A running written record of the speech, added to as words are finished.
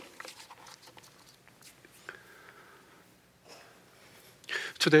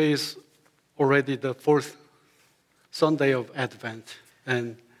Today is already the fourth Sunday of Advent,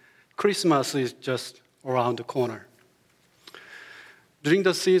 and Christmas is just around the corner. During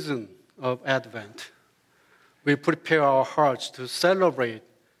the season of Advent, we prepare our hearts to celebrate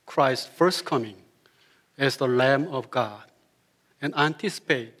Christ's first coming as the Lamb of God and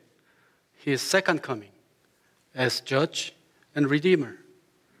anticipate his second coming as Judge and Redeemer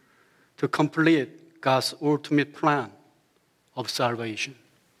to complete God's ultimate plan of salvation.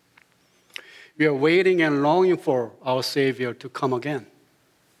 We are waiting and longing for our Savior to come again.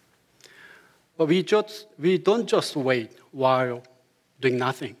 But we don't just wait while doing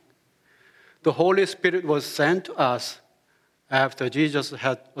nothing. The Holy Spirit was sent to us after Jesus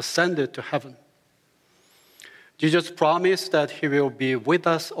had ascended to heaven. Jesus promised that he will be with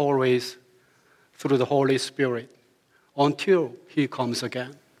us always through the Holy Spirit until he comes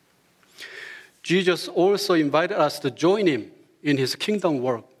again. Jesus also invited us to join him in his kingdom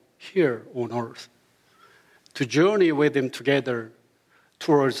work here on earth, to journey with him together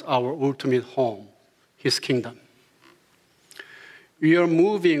towards our ultimate home, his kingdom. We are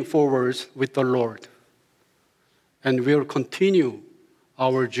moving forward with the Lord, and will continue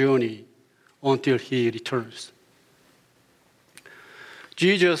our journey until he returns.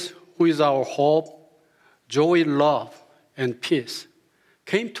 Jesus, who is our hope, joy, love, and peace,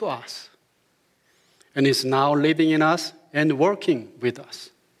 came to us and is now living in us and working with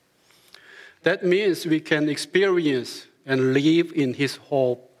us. That means we can experience and live in his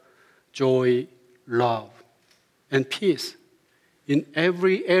hope, joy, love, and peace in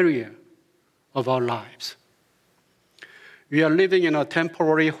every area of our lives. We are living in a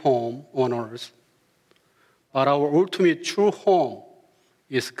temporary home on earth, but our ultimate true home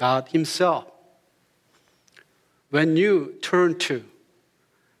is God himself. When you turn to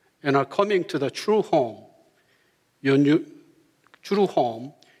and are coming to the true home, your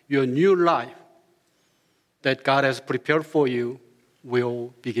new life that God has prepared for you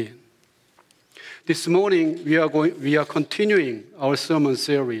will begin. This morning, we are continuing our sermon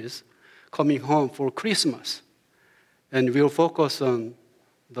series, Coming Home for Christmas, and we'll focus on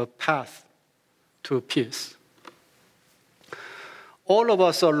the path to peace. All of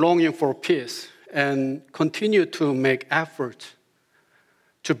us are longing for peace and continue to make efforts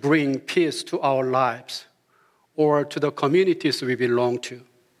to bring peace to our lives or to the communities we belong to.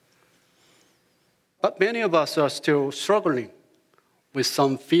 But many of us are still struggling with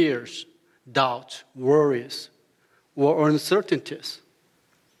some fears, doubts, worries, or uncertainties.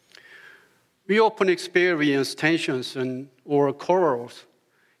 We often experience tensions or quarrels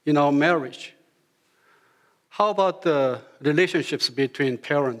in our marriage. How about the relationships between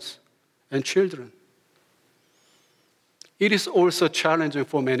parents and children? It is also challenging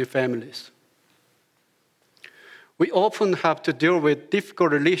for many families. We often have to deal with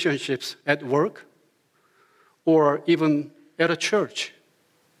difficult relationships at work or even at a church.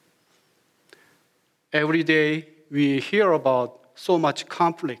 Every day we hear about so much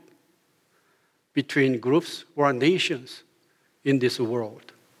conflict between groups or nations in this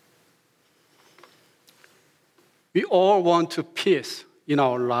world. We all want peace in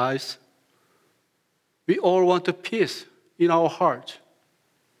our lives. We all want peace in our hearts,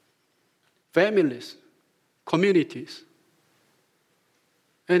 families, communities,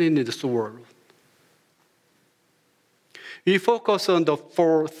 and in this world. We focus on the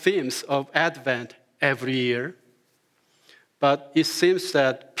 4 themes of Advent every year, but it seems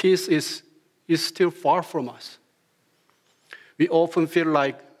that peace is still far from us. We often feel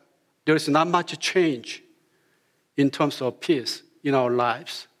like there is not much change in terms of peace in our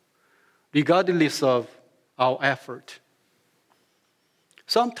lives, regardless of our effort.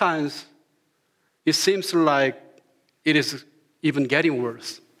 Sometimes it seems like it is even getting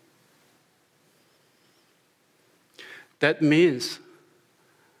worse. That means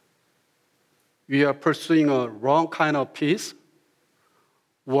we are pursuing a wrong kind of peace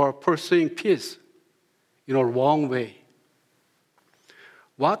or pursuing peace in a wrong way.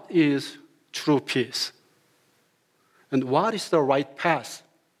 What is true peace? And what is the right path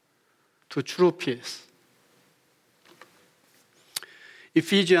to true peace?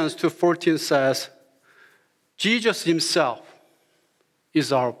 Ephesians 2:14 says, Jesus himself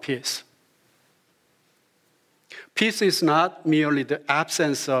is our peace. Peace is not merely the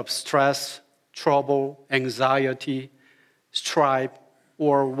absence of stress, trouble, anxiety, strife,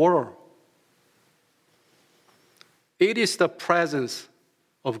 or war. It is the presence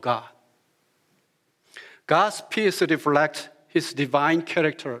of God. God's peace reflects his divine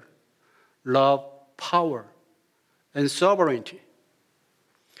character, love, power, and sovereignty.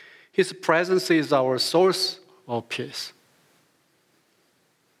 His presence is our source of peace.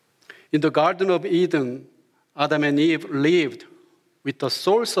 In the Garden of Eden, Adam and Eve lived with the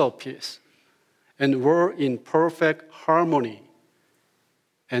source of peace and were in perfect harmony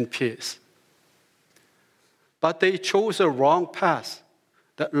and peace. But they chose a wrong path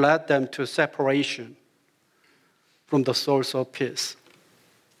that led them to separation from the source of peace.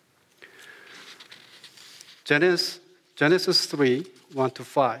 Genesis 3,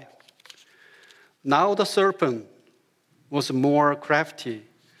 1-5. Now the serpent was more crafty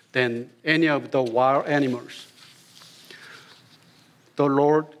than any of the wild animals the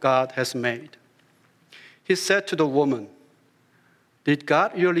Lord God has made. He said to the woman, "Did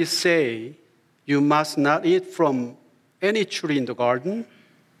God really say you must not eat from any tree in the garden?"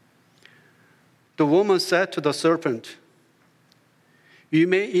 The woman said to the serpent, "You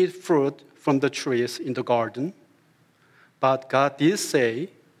may eat fruit from the trees in the garden, but God did say,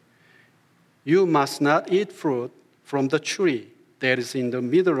 you must not eat fruit from the tree that is in the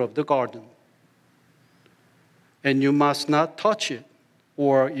middle of the garden, and you must not touch it,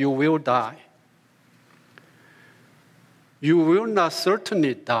 or you will die." "You will not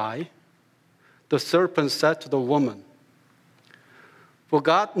certainly die," the serpent said to the woman. "For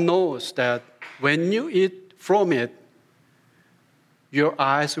God knows that when you eat from it, your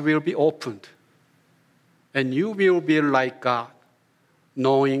eyes will be opened, and you will be like God,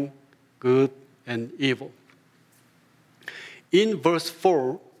 knowing good and evil." In verse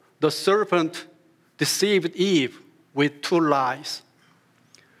 4, the serpent deceived Eve with two lies.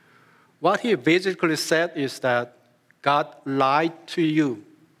 What he basically said is that God lied to you.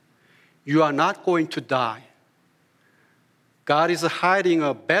 You are not going to die. God is hiding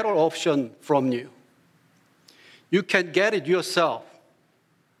a better option from you. You can get it yourself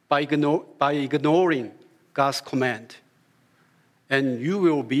by ignoring God's command, and you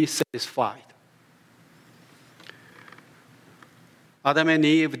will be satisfied. Adam and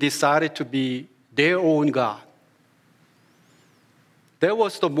Eve decided to be their own God. That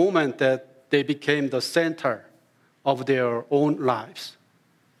was the moment that they became the center of their own lives.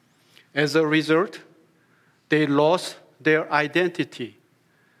 As a result, they lost their identity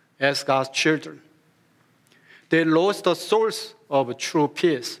as God's children. They lost the source of true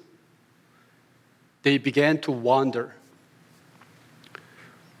peace. They began to wander.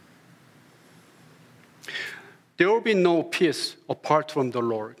 There will be no peace apart from the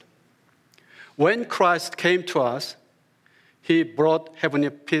Lord. When Christ came to us, he brought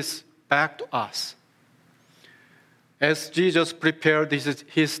heavenly peace back to us. As Jesus prepared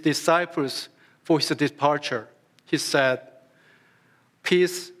his disciples for his departure, he said,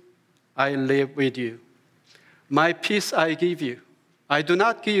 "Peace I leave with you. My peace I give you. I do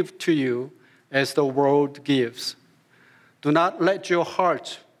not give to you as the world gives. Do not let your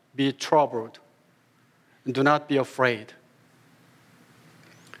heart be troubled, and do not be afraid."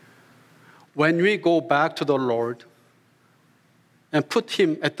 When we go back to the Lord and put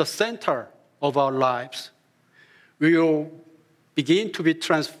him at the center of our lives, we will begin to be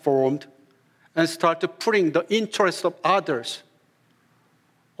transformed and start to putting the interests of others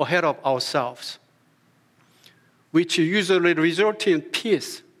ahead of ourselves, which usually result in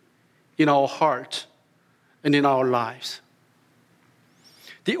peace in our hearts and in our lives.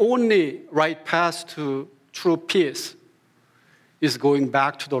 The only right path to true peace is going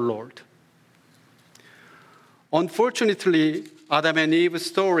back to the Lord. Unfortunately, Adam and Eve's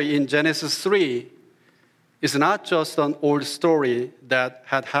story in Genesis 3 is not just an old story that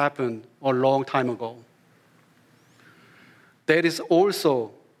had happened a long time ago. That is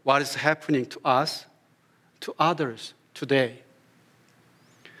also what is happening to us, to others today.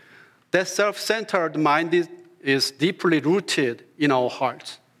 That self-centered mind is deeply rooted in our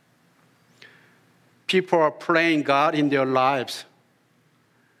hearts. People are playing God in their lives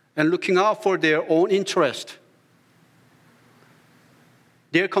and looking out for their own interest.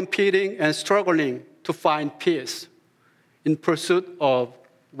 They're competing and struggling to find peace in pursuit of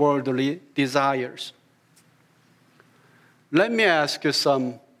worldly desires. Let me ask you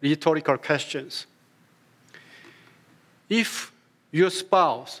some rhetorical questions. If your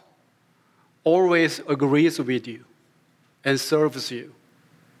spouse always agrees with you and serves you,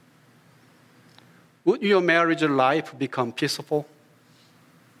 would your marriage life become peaceful?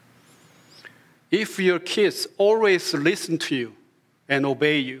 If your kids always listen to you and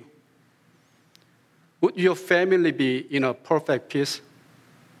obey you, would your family be in a perfect peace?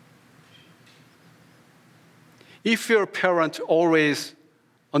 If your parents always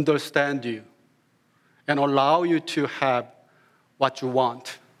understand you and allow you to have what you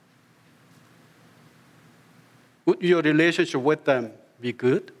want, would your relationship with them be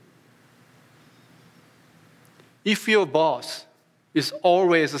good? If your boss is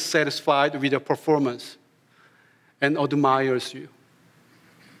always satisfied with your performance and admires you?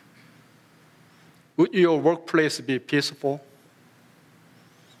 Would your workplace be peaceful?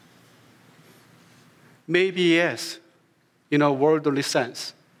 Maybe yes, in a worldly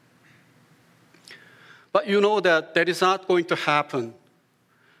sense. But you know that that is not going to happen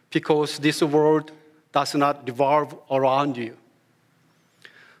because this world does not revolve around you.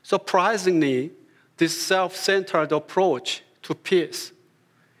 Surprisingly, this self-centered approach to peace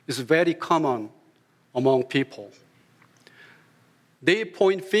is very common among people. They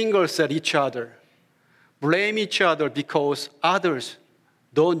point fingers at each other, blame each other because others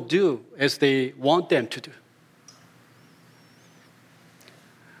don't do as they want them to do.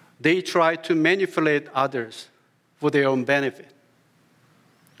 They try to manipulate others for their own benefit.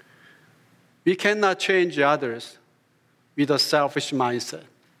 We cannot change others with a selfish mindset.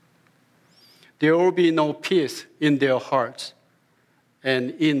 There will be no peace in their hearts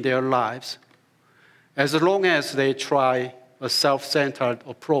and in their lives as long as they try a self-centered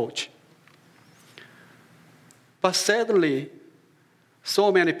approach. But sadly,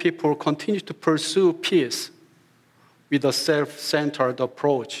 so many people continue to pursue peace with a self-centered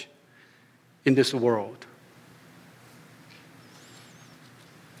approach in this world.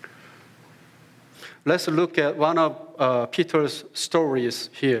 Let's look at one of Peter's stories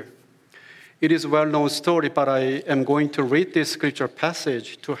here. It is a well-known story, but I am going to read this scripture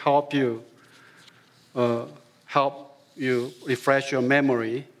passage to help you refresh your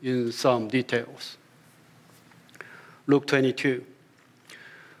memory in some details. Luke 22.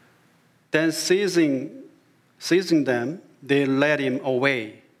 Then seizing them, they led him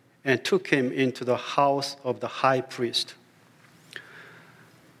away and took him into the house of the high priest.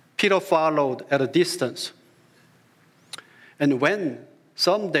 Peter followed at a distance. And when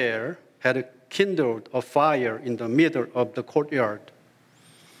some there had kindled a fire in the middle of the courtyard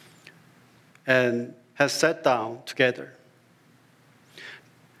and had sat down together,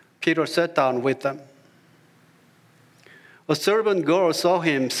 Peter sat down with them. A servant girl saw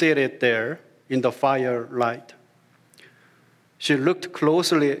him seated there in the firelight. She looked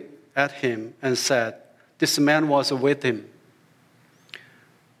closely at him and said, "This man was with him."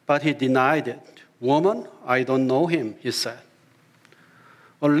 But he denied it. "Woman, I don't know him," he said.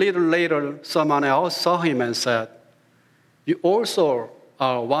 A little later, someone else saw him and said, "You also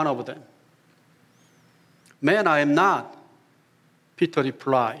are one of them." "Man, I am not," Peter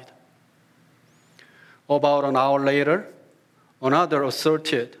replied. About an hour later, another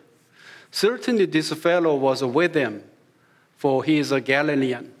asserted, "Certainly this fellow was with him, for he is a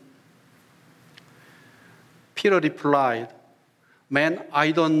Galilean." Peter replied, "Man,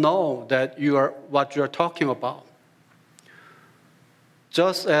 I don't know what you are talking about."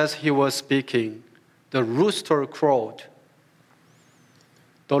 Just as he was speaking, the rooster crowed.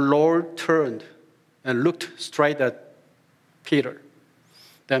 The Lord turned and looked straight at Peter.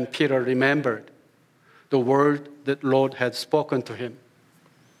 Then Peter remembered the word that Lord had spoken to him.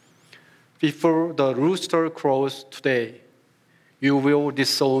 "Before the rooster crows today, you will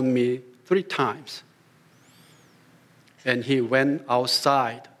disown me 3 times." And he went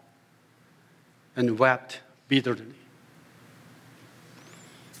outside and wept bitterly.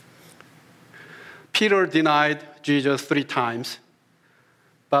 Peter denied Jesus 3 times,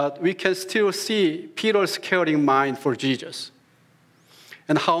 but we can still see Peter's caring mind for Jesus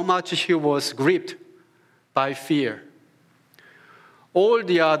and how much he was gripped by fear. All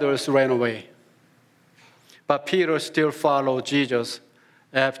the others ran away, but Peter still followed Jesus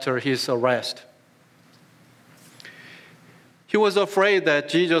after his arrest. He was afraid that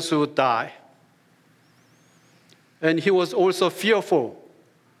Jesus would die, and he was also fearful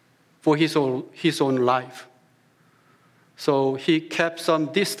for his own life. So he kept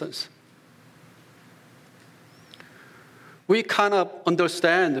some distance. We cannot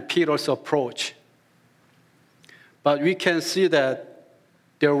understand Peter's approach, but we can see that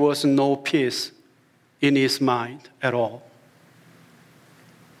there was no peace in his mind at all.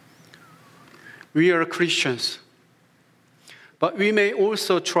 We are Christians, but we may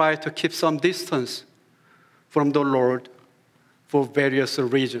also try to keep some distance from the Lord for various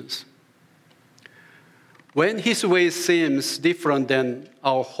reasons. When his way seems different than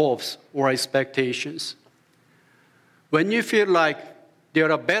our hopes or expectations, when you feel like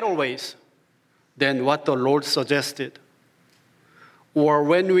there are better ways than what the Lord suggested, or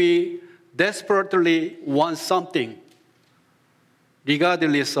when we desperately want something,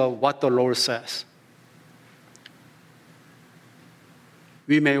 regardless of what the Lord says,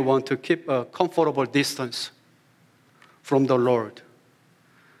 we may want to keep a comfortable distance from the Lord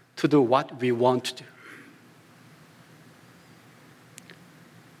to do what we want to do.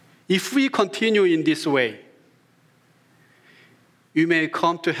 If we continue in this way, we may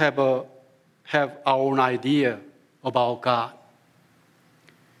come to have our own idea about God.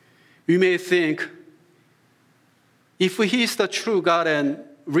 We may think, if He is the true God and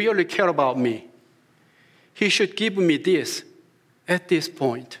really care about me, He should give me this at this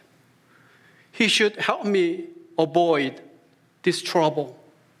point. He should help me avoid this trouble.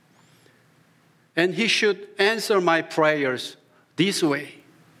 And He should answer my prayers this way.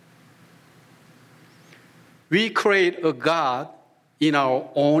 We create a God in our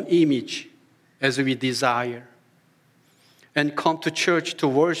own image as we desire, and come to church to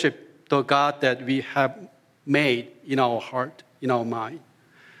worship the God that we have made in our heart, in our mind,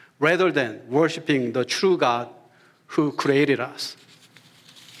 rather than worshiping the true God who created us.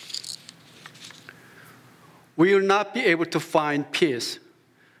 We will not be able to find peace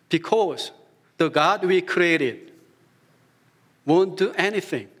because the God we created won't do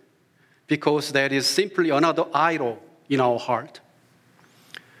anything, because that is simply another idol in our heart.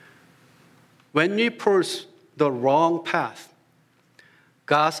 When we pursue the wrong path,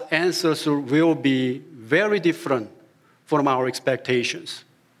 God's answers will be very different from our expectations.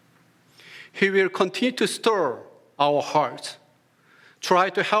 He will continue to stir our hearts, try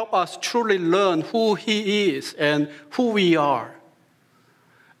to help us truly learn who He is and who we are,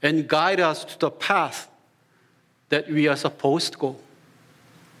 and guide us to the path that we are supposed to go.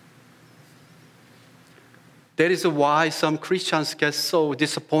 That is why some Christians get so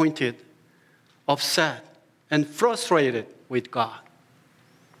disappointed, upset, and frustrated with God.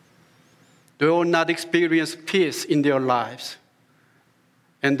 They will not experience peace in their lives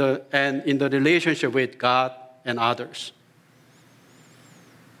and in the relationship with God and others.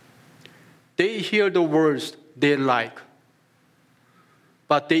 They hear the words they like,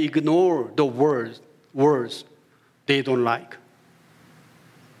 but they ignore the words they don't like.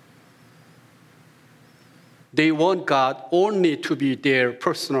 They want God only to be their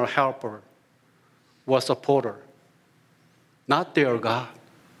personal helper or supporter, not their God.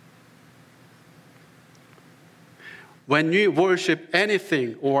 When we worship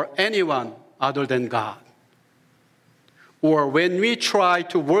anything or anyone other than God, or when we try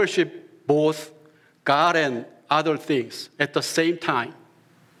to worship both God and other things at the same time,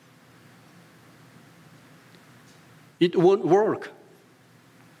 it won't work.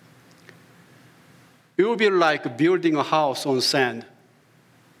 It will be like building a house on sand.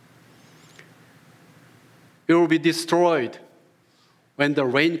 It will be destroyed when the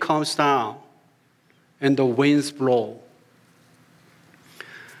rain comes down and the winds blow.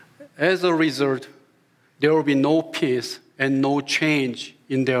 As a result, there will be no peace and no change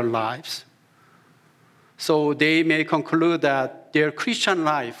in their lives. So they may conclude that their Christian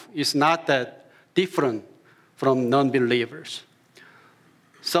life is not that different from non-believers.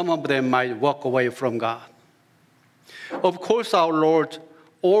 Some of them might walk away from God. Of course, our Lord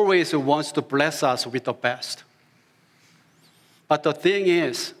always wants to bless us with the best. But the thing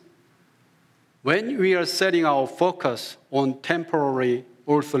is, when we are setting our focus on temporary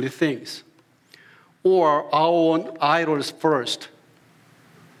earthly things, or our own idols first,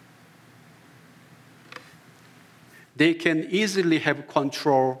 they can easily have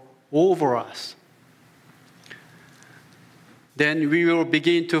control over us. Then we will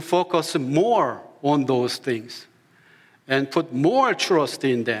begin to focus more on those things and put more trust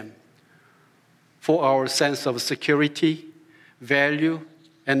in them for our sense of security, value,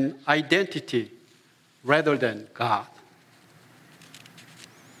 and identity rather than God.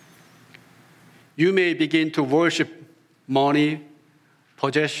 You may begin to worship money,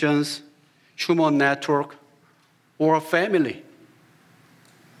 possessions, human network, or a family.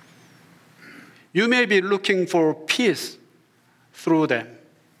 You may be looking for peace through them.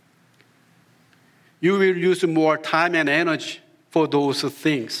 You will use more time and energy for those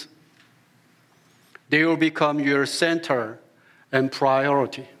things. They will become your center and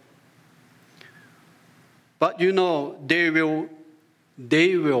priority. But you know, they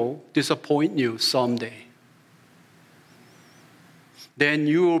will disappoint you someday. Then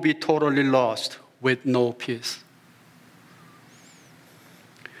you will be totally lost with no peace.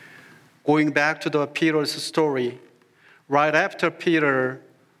 Going back to Peter's story, right after Peter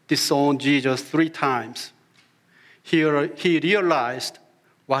disowned Jesus 3 times, he realized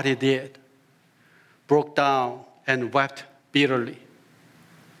what he did, broke down, and wept bitterly.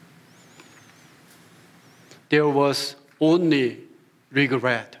 There was only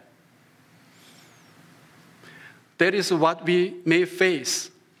regret. That is what we may face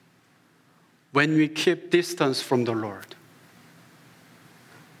when we keep distance from the Lord.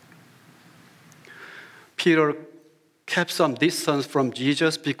 Peter kept some distance from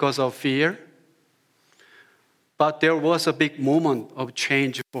Jesus because of fear. But there was a big moment of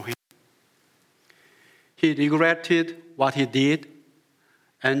change for him. He regretted what he did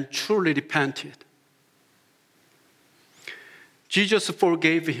and truly repented. Jesus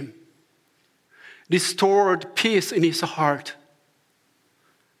forgave him, restored peace in his heart,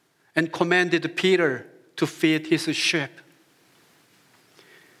 and commanded Peter to feed his sheep.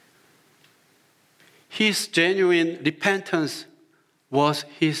 His genuine repentance was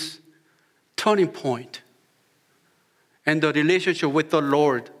his turning point, and the relationship with the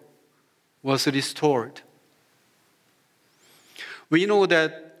Lord was restored. We know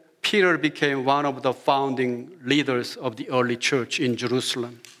that Peter became one of the founding leaders of the early church in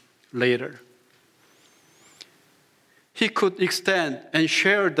Jerusalem later. He could extend and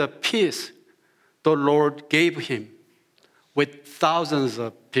share the peace the Lord gave him with thousands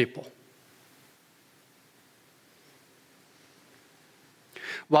of people.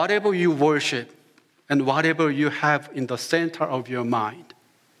 Whatever you worship and whatever you have in the center of your mind,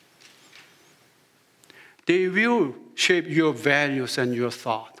 they will shape your values and your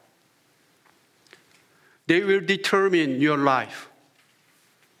thought. They will determine your life.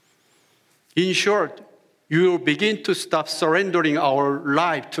 In short, you will begin to stop surrendering our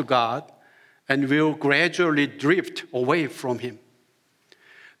life to God and will gradually drift away from Him.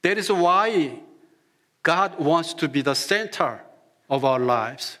 That is why God wants to be the center of our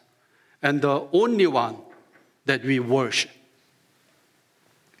lives and the only one that we worship.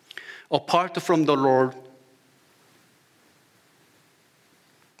 Apart from the Lord,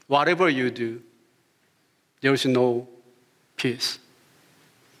 whatever you do, there is no peace.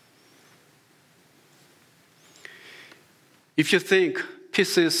 If you think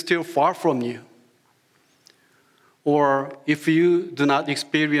peace is still far from you, or if you do not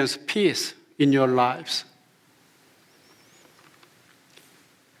experience peace in your lives,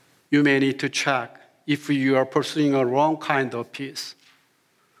 you may need to check if you are pursuing a wrong kind of peace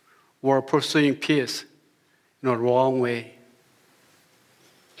or pursuing peace in a wrong way.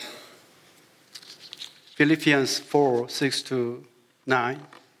 Philippians 4:6-9.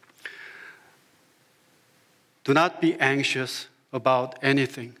 Do not be anxious about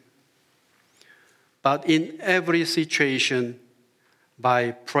anything, but in every situation,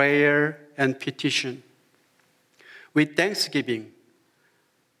 by prayer and petition, with thanksgiving,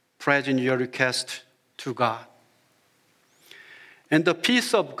 present your request to God. And the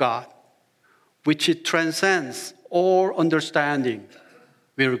peace of God, which it transcends all understanding,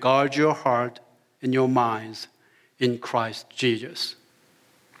 will guard your heart and your minds in Christ Jesus.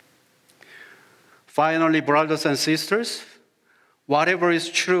 Finally, brothers and sisters, whatever is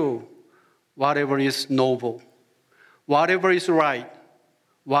true, whatever is noble, whatever is right,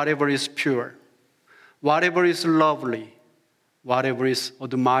 whatever is pure, whatever is lovely, whatever is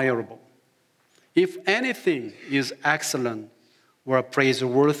admirable, if anything is excellent or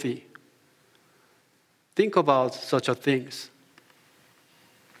praiseworthy, think about such a things.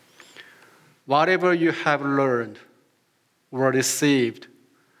 Whatever you have learned or received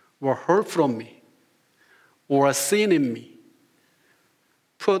or heard from me or seen in me,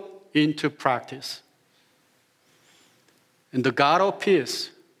 put into practice. And the God of peace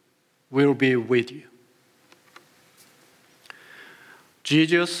will be with you.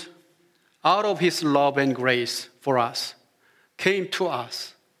 Jesus, out of his love and grace for us, came to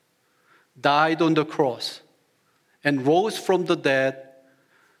us, died on the cross, and rose from the dead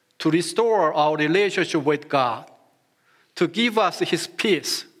to restore our relationship with God, to give us his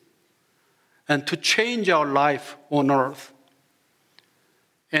peace, and to change our life on earth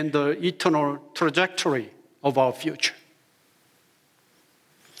and the eternal trajectory of our future.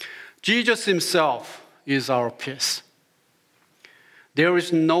 Jesus himself is our peace. There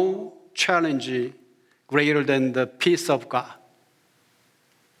is no challenge greater than the peace of God.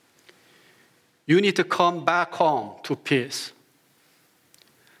 You need to come back home to peace.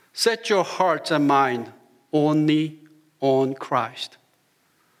 Set your heart and mind only on Christ.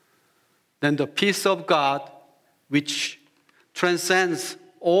 Then the peace of God, which transcends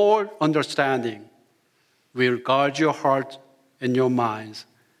all understanding, will guard your heart and your minds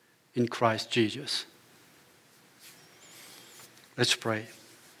in Christ Jesus. Let's pray.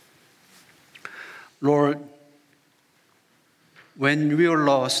 Lord, when we were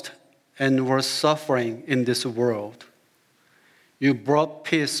lost and were suffering in this world, you brought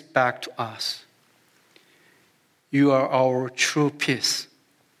peace back to us. You are our true peace.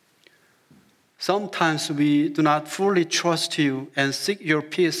 Sometimes we do not fully trust you and seek your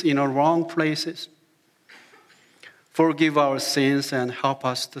peace in the wrong places. Forgive our sins and help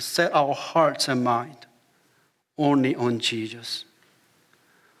us to set our hearts and mind only on Jesus,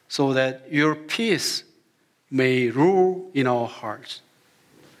 so that your peace may rule in our hearts.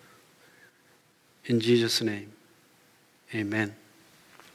 In Jesus' name, amen.